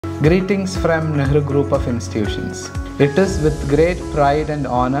Greetings from Nehru Group of Institutions. It is with great pride and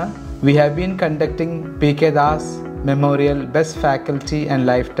honor we have been conducting P.K. Das Memorial Best Faculty and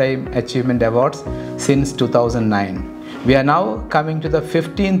Lifetime Achievement Awards since 2009. We are now coming to the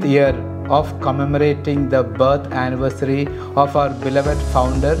 15th year of commemorating the birth anniversary of our beloved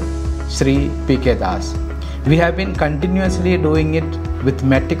founder, Shri P.K. Das. We have been continuously doing it with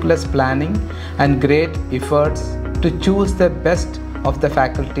meticulous planning and great efforts to choose the best of the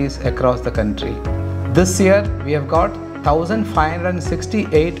faculties across the country. This year we have got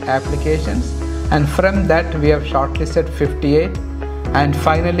 1568 applications, and from that we have shortlisted 58, and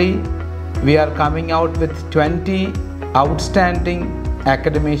finally we are coming out with 20 outstanding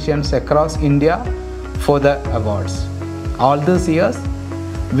academicians across India for the awards. All these years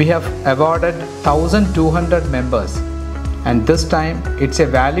we have awarded 1200 members, and this time it's a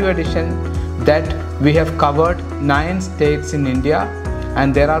value addition that we have covered 9 states in India,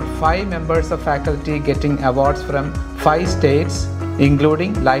 and there are 5 members of faculty getting awards from 5 states,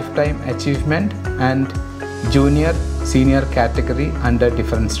 including lifetime achievement and junior senior category under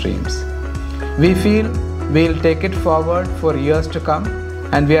different streams. We feel we'll take it forward for years to come,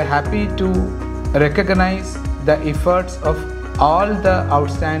 and we are happy to recognize the efforts of all the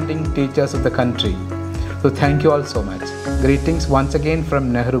outstanding teachers of the country. So thank you all so much. Greetings once again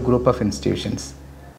from Nehru Group of Institutions.